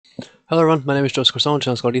Hello everyone, my name is Joseph Corson,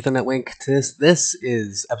 channel called Ethernet Wink. This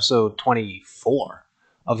is episode 24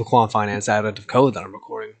 of the Quant Finance Additive Code that I'm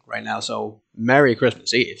recording right now, so Merry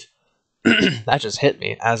Christmas Eve. That just hit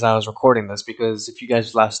me as I was recording this, because if you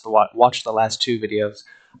guys watched the last two videos,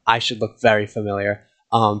 I should look very familiar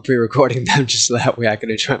pre-recording them just so that way I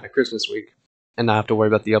can enjoy my Christmas week and not have to worry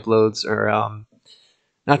about the uploads or not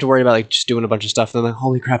have to worry about like just doing a bunch of stuff and then like,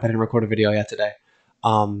 holy crap, I didn't record a video yet today.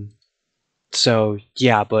 So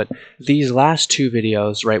yeah, but these last two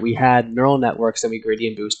videos, right, we had neural networks and we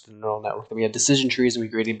gradient boosted the neural network, then we had decision trees and we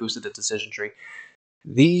gradient boosted the decision tree.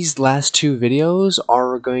 These last two videos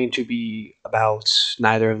are going to be about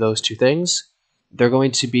neither of those two things. They're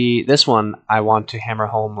going to be, this one I want to hammer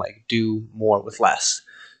home, like, do more with less.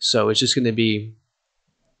 So it's just going to be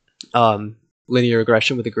linear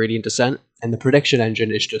regression with a gradient descent, and the prediction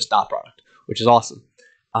engine is just dot product, which is awesome.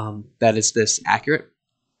 That is this accurate.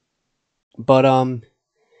 But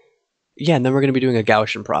yeah, and then we're going to be doing a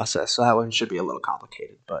Gaussian process, so that one should be a little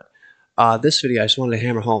complicated. But this video, I just wanted to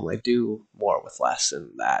hammer home, like, do more with less, and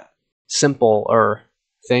that simpler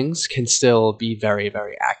things can still be very,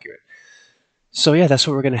 very accurate. So yeah, that's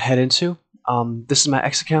what we're going to head into. This is my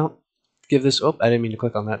X account. Give this, oh, I didn't mean to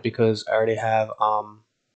click on that because I already have, I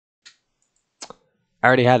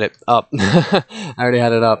already had it up. I already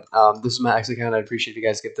had it up. This is my X account. I'd appreciate if you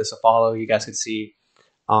guys give this a follow. You guys could see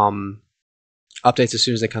updates as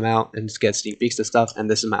soon as they come out and just get sneak peeks to stuff. And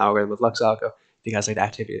this is my algorithm with LuxAlgo. If you guys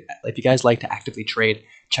like to actively trade,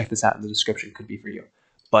 check this out in the description. Could be for you.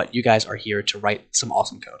 But you guys are here to write some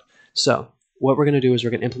awesome code. So what we're going to do is we're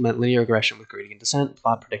going to implement linear regression with gradient descent,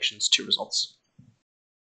 plot predictions to results.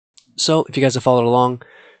 So if you guys have followed along,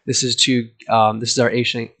 this is our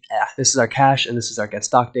cache, and this is our get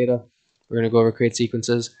stock data. We're going to go over create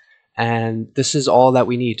sequences, and this is all that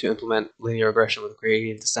we need to implement linear regression with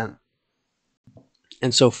gradient descent.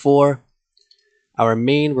 And so for our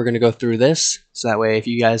main, we're going to go through this, so that way if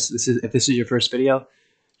you guys if this is your first video,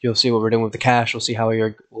 you'll see what we're doing with the cache. You'll see how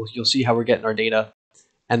we're getting our data,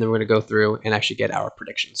 and then we're going to go through and actually get our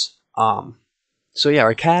predictions. So yeah,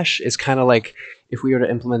 our cache is kind of like if we were to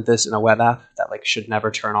implement this in a web app that like should never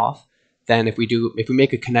turn off. Then if we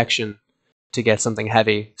make a connection to get something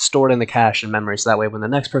heavy, store it in the cache in memory, so that way when the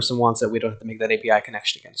next person wants it, we don't have to make that API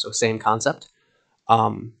connection again. So same concept.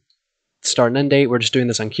 Start and end date, we're just doing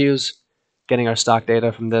this on queues, getting our stock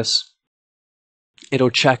data from this.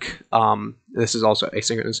 It'll check, this is also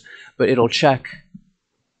asynchronous, but it'll check,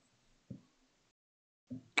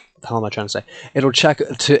 what the hell am I trying to say? It'll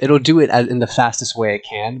do it in the fastest way it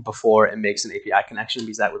can before it makes an API connection,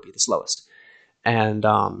 because that would be the slowest. And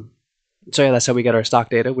so yeah, that's how we get our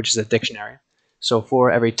stock data, which is a dictionary. So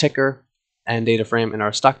for every ticker and data frame in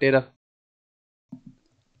our stock data,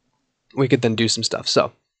 we could then do some stuff.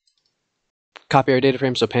 So copy our data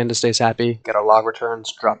frame so Panda stays happy, get our log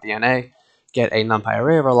returns, drop the NA, get a NumPy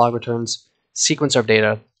array of our log returns, sequence our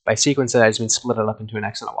data. By sequence it, I just mean split it up into an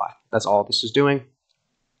X and a Y. That's all this is doing.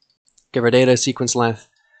 Give our data sequence length,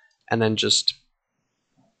 and then just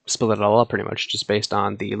split it all up pretty much, just based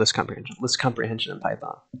on the list comprehension. List comprehension in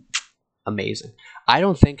Python. Amazing. I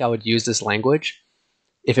don't think I would use this language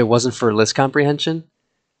if it wasn't for list comprehension.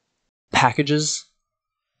 Packages.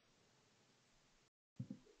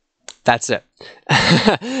 That's it.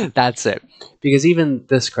 That's it. Because even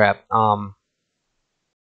this crap, right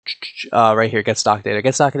here, get stock data.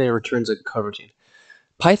 Get stock data returns a coroutine.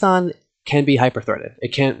 Python can be hyper-threaded.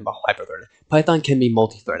 Python can be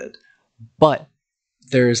multi-threaded. But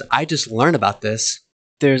I just learned about this.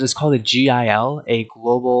 It's called a GIL, a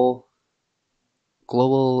global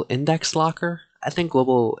index locker. I think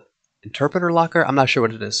global interpreter locker. I'm not sure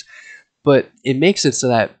what it is. But it makes it so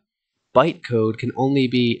that bytecode can only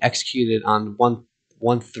be executed on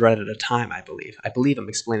one thread at a time, I believe. I believe I'm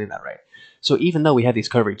explaining that right. So even though we have these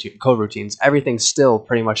coroutines, everything still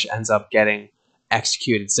pretty much ends up getting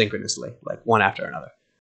executed synchronously, like one after another,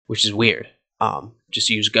 which is weird. Just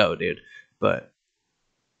use Go, dude. But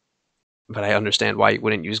I understand why you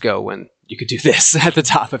wouldn't use Go when you could do this at the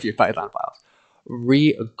top of your Python files.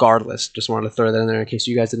 Regardless, just wanted to throw that in there in case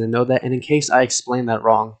you guys didn't know that, and in case I explained that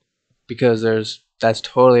wrong, because that's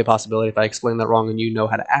totally a possibility. If I explain that wrong and you know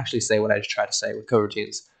how to actually say what I just tried to say with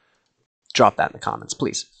coroutines, drop that in the comments,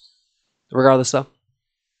 please. Regardless, though,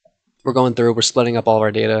 we're splitting up all of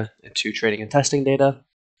our data into trading and testing data.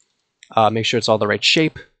 Make sure it's all the right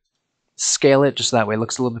shape. Scale it just so that way it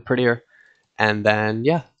looks a little bit prettier. And then,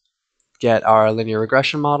 yeah, get our linear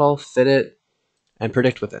regression model, fit it, and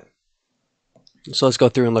predict with it. So let's go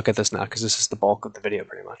through and look at this now, because this is the bulk of the video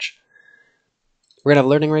pretty much. We're going to have a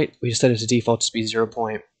learning rate. We set it to default to be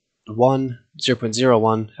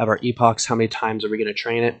 0.01, have our epochs, how many times are we going to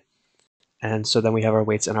train it. And so then we have our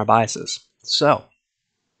weights and our biases. So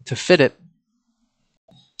to fit it,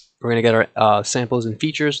 we're going to get our samples and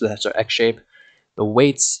features. So that's our X shape. The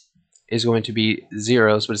weights is going to be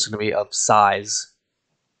zeros, but it's going to be of size,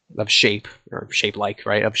 of shape, or shape-like,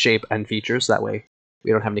 right? Of shape and features. That way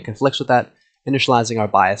we don't have any conflicts with that. Initializing our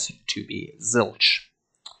bias to be zilch.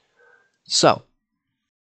 So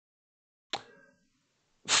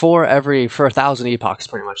for 1,000 epochs,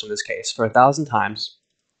 pretty much in this case, for 1,000 times,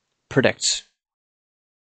 predict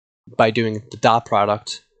by doing the dot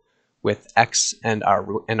product with X and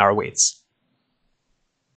our weights,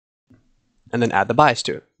 and then add the bias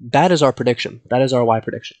to it. That is our prediction. That is our Y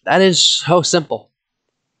prediction. That is so simple.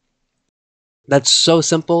 That's so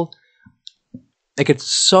simple. Like, it's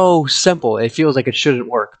so simple. It feels like it shouldn't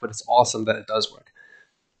work, but it's awesome that it does work.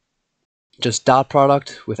 Just dot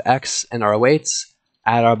product with X and our weights,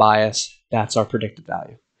 add our bias. That's our predicted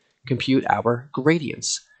value. Compute our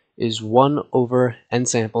gradients is 1 over n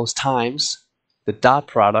samples times the dot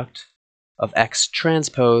product of X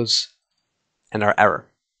transpose and our error.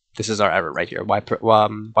 This is our error right here. Y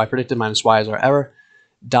predicted minus Y is our error.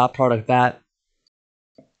 Dot product that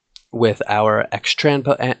with our X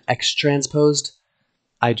transposed.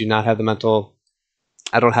 I do not have the mental,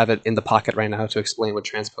 I don't have it in the pocket right now to explain what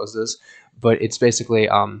transpose is, but it's basically,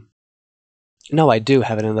 no, I do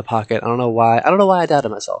have it in the pocket. I don't know why I doubted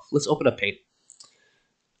myself. Let's open up Paint.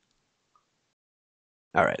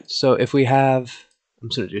 All right, so if we have, I'm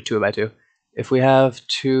just gonna do 2 by 2. If we have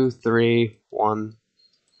 2, 3, 1,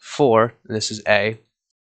 4, and this is A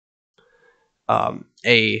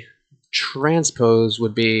transpose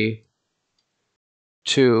would be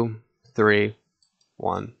 2, 3,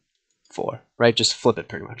 1, 4, right? Just flip it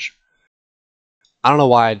pretty much. I don't know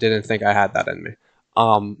why I didn't think I had that in me.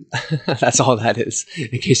 That's all that is.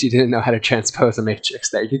 In case you didn't know how to transpose a matrix,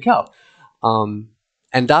 there you go.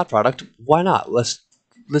 And dot product, why not? Let's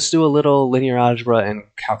do a little linear algebra and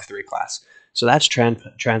Calc 3 class. So that's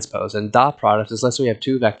transpose. And dot product is, let's say we have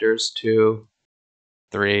 2 vectors, 2,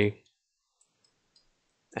 3,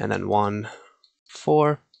 and then 1,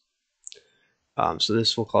 4. So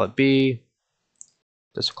this we'll call it B.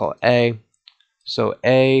 This we'll call it A. So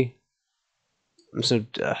A, I'm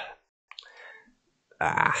just gonna,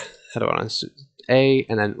 how do I want to, A,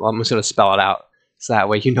 and then, well, I'm just going to spell it out. So that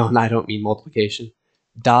way you know I don't mean multiplication.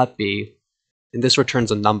 Dot B, and this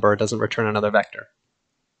returns a number, it doesn't return another vector.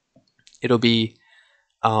 It'll be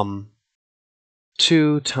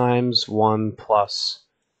 2 times 1 plus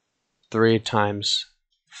 3 times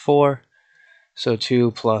 4. So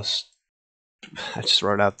 2 plus, I just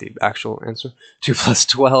wrote out the actual answer, 2 plus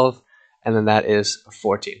 12, and then that is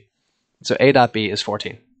 14. So A dot B is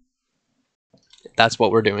 14. That's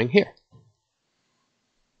what we're doing here.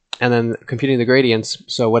 And then computing the gradients,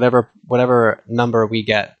 so whatever number we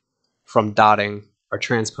get from dotting our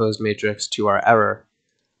transposed matrix to our error,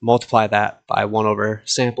 multiply that by 1 over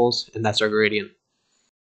samples, and that's our gradient.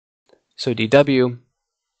 So dW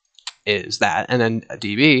is that, and then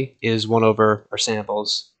dB is 1 over our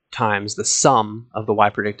samples times the sum of the Y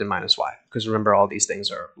predicted minus Y. Because remember, all these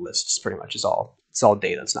things are lists, pretty much. It's all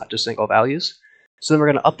data, it's not just single values. So then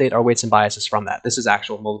we're going to update our weights and biases from that. This is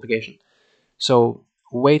actual multiplication. So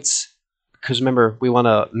weights, because remember, we want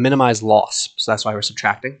to minimize loss, so that's why we're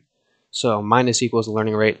subtracting. So minus equals the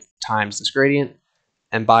learning rate times this gradient,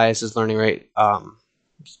 and bias is learning rate,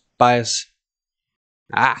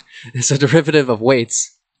 it's a derivative of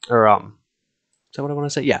weights, or, is that what I want to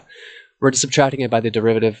say? Yeah. We're just subtracting it by the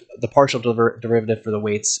derivative, the partial derivative for the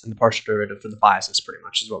weights and the partial derivative for the biases, pretty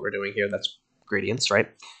much is what we're doing here. That's gradients, right?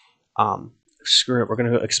 Screw it, we're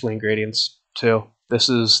going to explain gradients too. This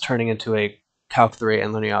is turning into a Calc 3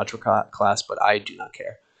 and linear algebra class, but I do not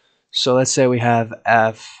care. So let's say we have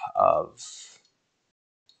f of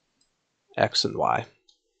x and y.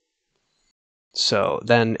 So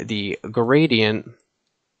then the gradient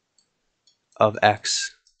of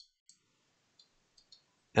x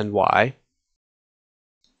and y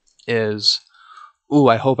is, ooh,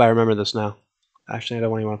 I hope I remember this now. Actually, I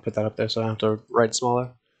don't even want to put that up there, so I don't have to write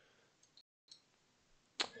smaller.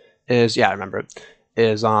 Is, yeah, I remember it.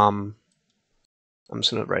 Is, I'm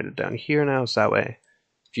just going to write it down here now, so that way,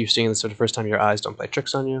 if you're seeing this for the first time, your eyes don't play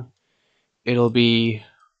tricks on you. It'll be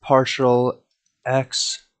partial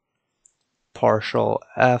x, partial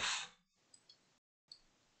f,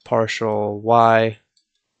 partial y,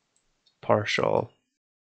 partial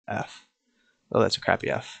f. Oh, that's a crappy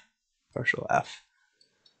f. Partial f.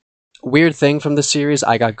 Weird thing from this series,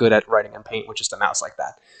 I got good at writing in Paint with just a mouse like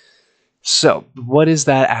that. So, what does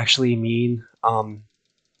that actually mean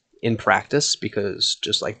in practice? Because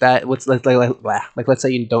just like that, let's say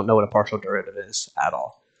you don't know what a partial derivative is at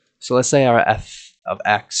all. So let's say our f of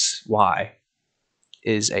x, y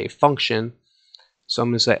is a function. So I'm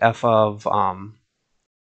going to say f of, let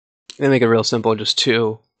me make it real simple, just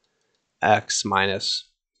 2x minus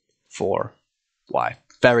 4y.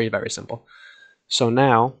 Very, very simple. So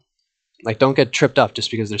now, like, don't get tripped up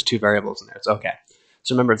just because there's two variables in there. It's okay.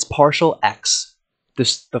 So remember, it's partial x,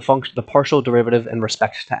 the partial derivative in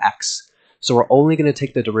respect to x. So we're only going to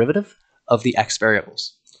take the derivative of the x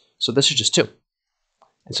variables. So this is just 2.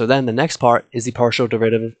 And so then the next part is the partial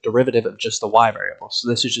derivative of just the y variable. So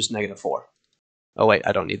this is just negative 4. Oh wait,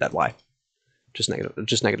 I don't need that y. Just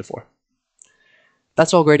negative 4.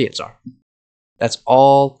 That's all gradients are. That's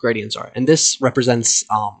all gradients are. And this represents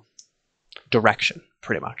direction,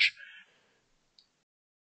 pretty much.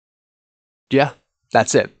 Yeah,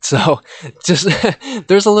 that's it. So just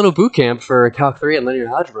there's a little boot camp for Calc 3 and linear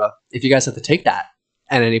algebra. If you guys have to take that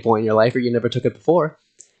at any point in your life or you never took it before,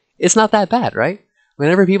 it's not that bad, right?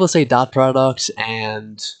 Whenever people say dot product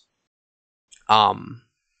and how am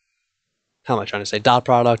I trying to say, dot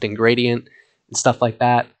product and gradient and stuff like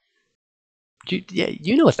that,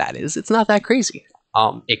 you know what that is. It's not that crazy.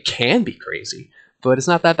 It can be crazy, but it's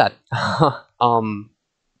not that bad. Have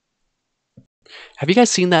you guys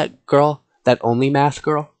seen that girl, that Only Math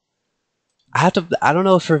girl? I don't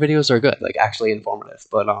know if her videos are good, like actually informative,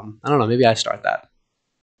 but I don't know, maybe I start that.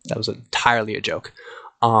 That was entirely a joke.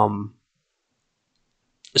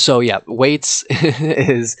 So yeah, weights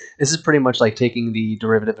this is pretty much like taking the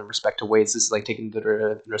derivative in respect to weights. This is like taking the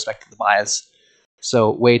derivative in respect to the bias.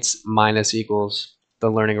 So weights minus equals the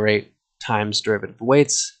learning rate times derivative of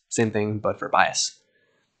weights. Same thing, but for bias.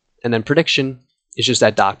 And then prediction is just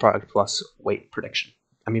that dot product plus weight prediction.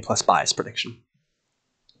 Plus bias prediction.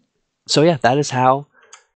 So yeah, that is how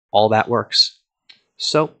all that works.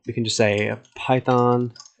 So we can just say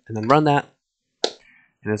Python and then run that.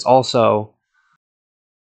 And it's also,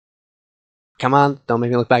 come on, don't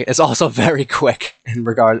make me look back. It's also very quick in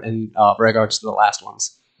regards to the last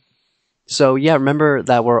ones. So yeah, remember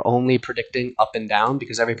that we're only predicting up and down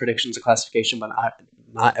because every prediction is a classification, but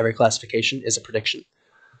not every classification is a prediction.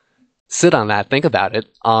 Sit on that, think about it.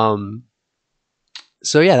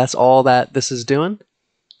 So yeah, that's all that this is doing.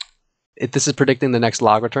 This is predicting the next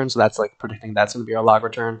log return, so that's like predicting that's going to be our log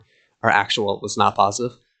return. Our actual was not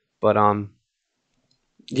positive, but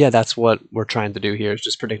yeah, that's what we're trying to do here, is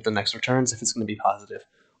just predict the next returns if it's going to be positive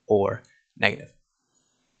or negative.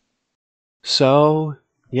 So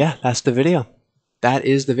yeah, that's the video. That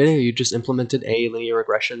is the video. You just implemented a linear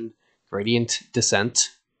regression gradient descent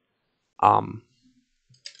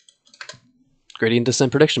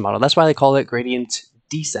prediction model. That's why they call it gradient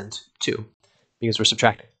descent too, because we're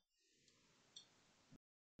subtracting.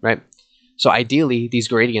 Right? So ideally, these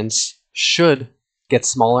gradients should get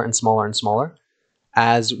smaller and smaller and smaller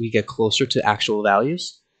as we get closer to actual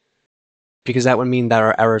values, because that would mean that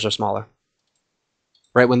our errors are smaller.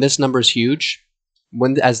 Right? When this number is huge,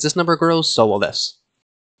 as this number grows, so will this.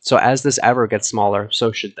 So as this error gets smaller,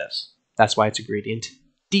 so should this. That's why it's a gradient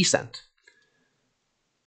descent.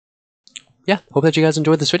 Yeah, hope that you guys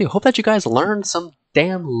enjoyed this video. Hope that you guys learned some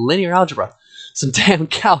damn linear algebra, some damn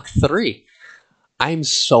Calc 3. I'm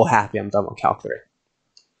so happy I'm done with Calc 3.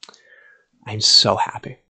 I'm so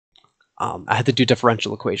happy. I had to do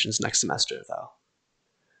differential equations next semester, though.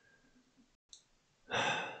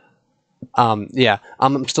 Yeah,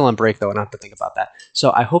 I'm still on break, though, and I have to think about that.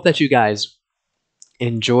 So I hope that you guys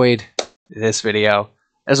enjoyed this video.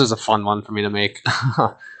 This was a fun one for me to make.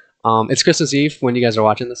 It's Christmas Eve when you guys are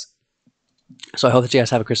watching this. So I hope that you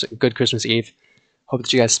guys have a good Christmas Eve. Hope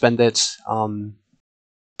that you guys spend it in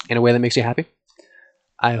a way that makes you happy.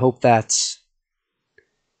 I hope that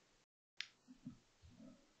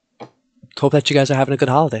you guys are having a good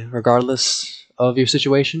holiday, regardless of your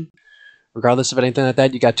situation, regardless of anything like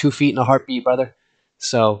that. You got 2 feet and a heartbeat, brother.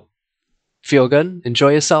 So feel good,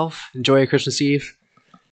 enjoy yourself, enjoy your Christmas Eve,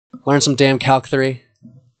 learn some damn Calc 3.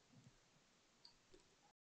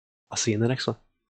 I'll see you in the next one.